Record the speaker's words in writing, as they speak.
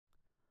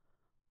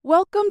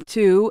Welcome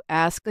to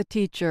Ask a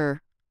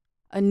Teacher,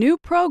 a new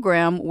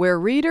program where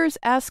readers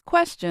ask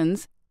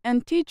questions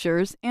and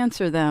teachers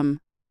answer them.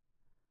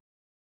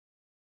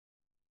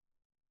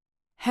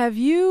 Have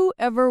you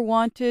ever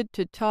wanted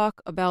to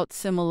talk about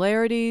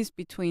similarities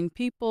between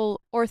people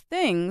or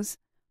things,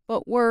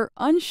 but were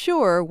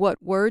unsure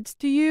what words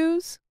to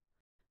use?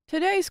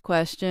 Today's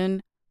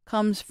question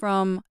comes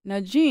from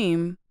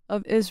Nagim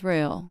of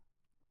Israel.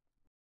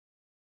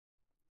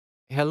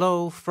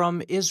 Hello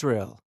from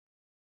Israel.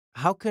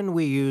 How can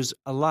we use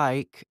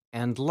alike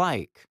and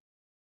like?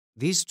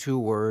 These two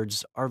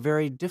words are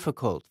very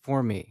difficult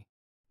for me.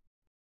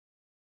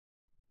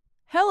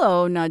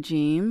 Hello,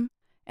 Najim,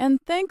 and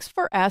thanks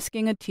for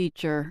asking a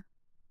teacher.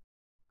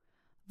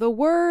 The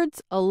words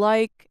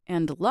alike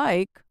and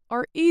like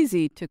are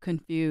easy to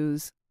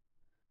confuse.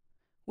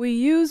 We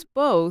use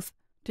both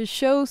to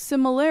show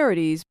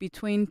similarities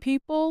between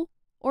people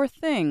or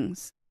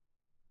things.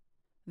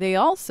 They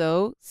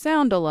also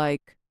sound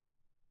alike.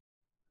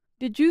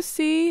 Did you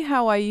see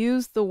how I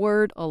used the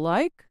word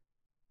alike?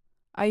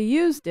 I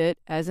used it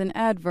as an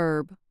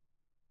adverb.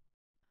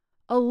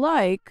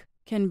 Alike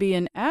can be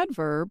an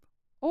adverb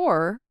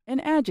or an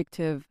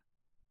adjective.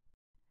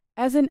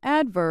 As an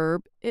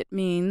adverb, it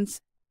means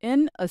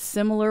in a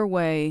similar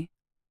way.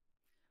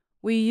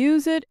 We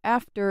use it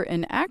after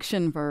an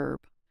action verb,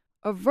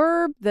 a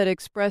verb that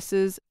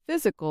expresses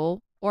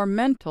physical or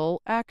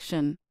mental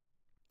action.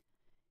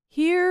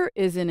 Here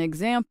is an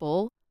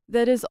example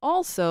that is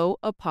also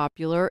a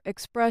popular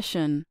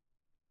expression.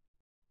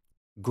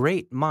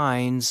 Great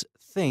minds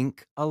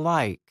think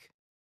alike.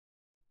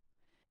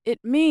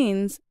 It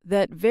means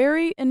that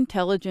very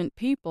intelligent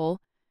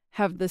people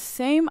have the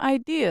same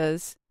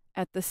ideas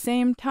at the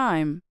same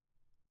time.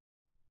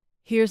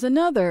 Here's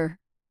another.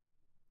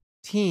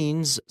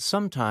 Teens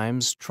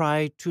sometimes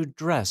try to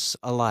dress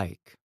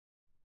alike.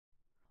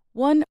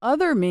 One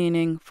other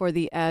meaning for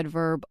the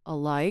adverb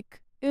alike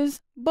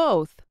is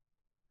both.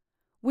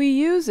 We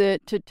use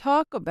it to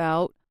talk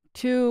about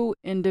two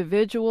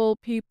individual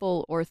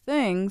people or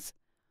things,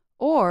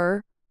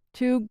 or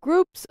two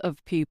groups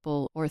of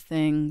people or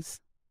things.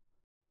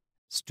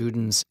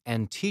 Students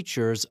and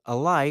teachers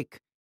alike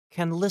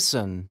can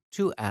listen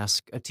to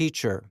ask a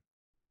teacher.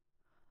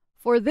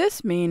 For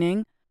this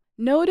meaning,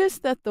 notice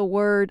that the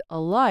word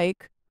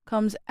alike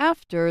comes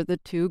after the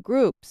two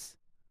groups,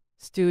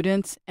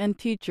 students and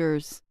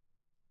teachers.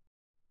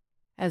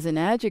 As an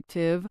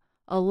adjective,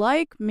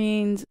 alike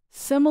means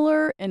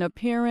similar in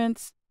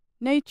appearance,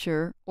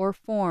 nature, or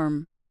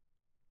form.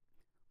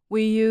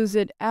 We use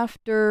it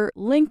after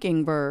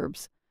linking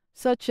verbs,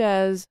 such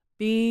as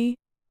be,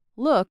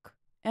 look,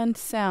 and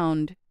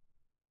sound.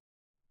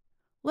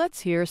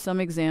 Let's hear some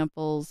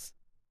examples.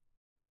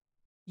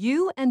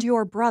 You and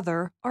your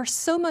brother are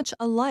so much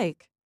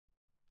alike.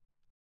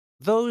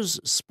 Those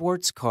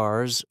sports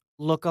cars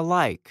look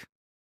alike.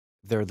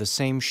 They're the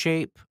same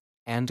shape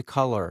and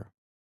color.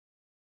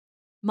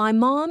 My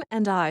mom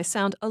and I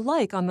sound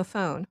alike on the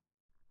phone.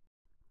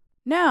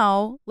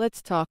 Now,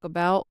 let's talk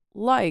about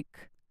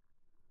like.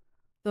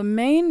 The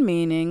main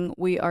meaning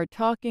we are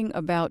talking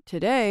about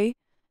today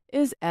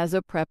is as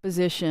a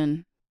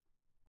preposition.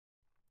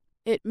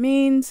 It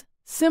means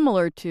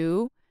similar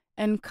to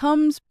and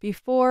comes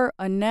before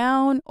a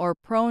noun or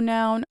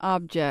pronoun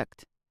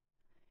object.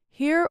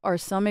 Here are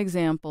some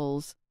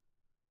examples.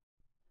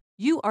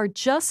 You are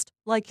just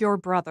like your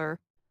brother.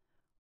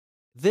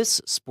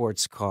 This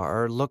sports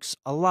car looks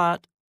a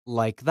lot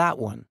like that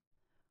one.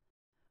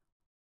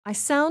 I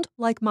sound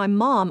like my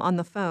mom on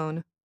the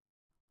phone.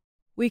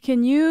 We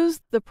can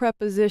use the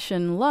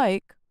preposition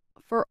like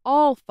for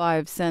all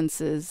 5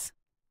 senses.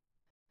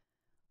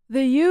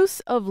 The use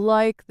of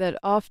like that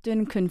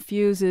often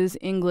confuses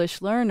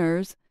English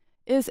learners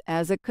is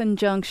as a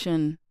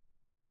conjunction.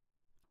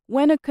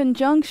 When a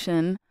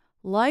conjunction,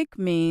 like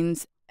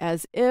means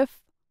as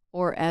if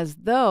or as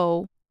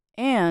though,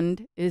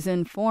 and is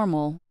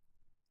informal.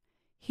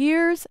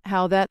 Here's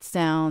how that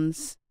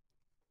sounds.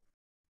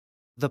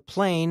 The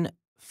plane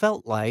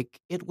felt like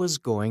it was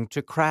going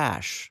to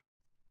crash.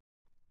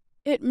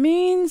 It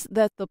means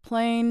that the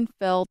plane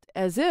felt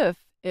as if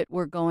it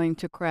were going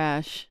to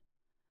crash.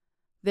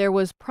 There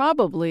was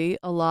probably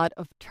a lot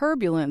of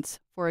turbulence,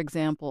 for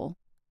example.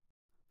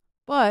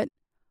 But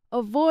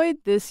avoid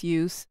this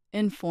use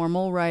in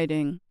formal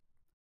writing.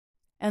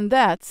 And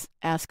that's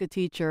Ask a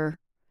Teacher.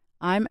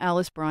 I'm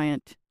Alice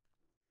Bryant.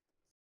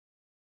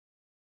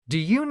 Do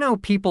you know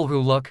people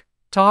who look,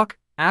 talk,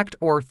 act,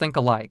 or think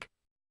alike?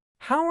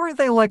 How are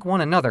they like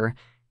one another?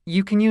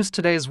 You can use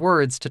today's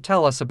words to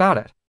tell us about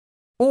it.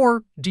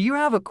 Or, do you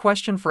have a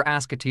question for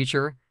Ask a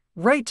Teacher?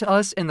 Write to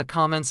us in the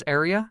comments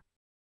area.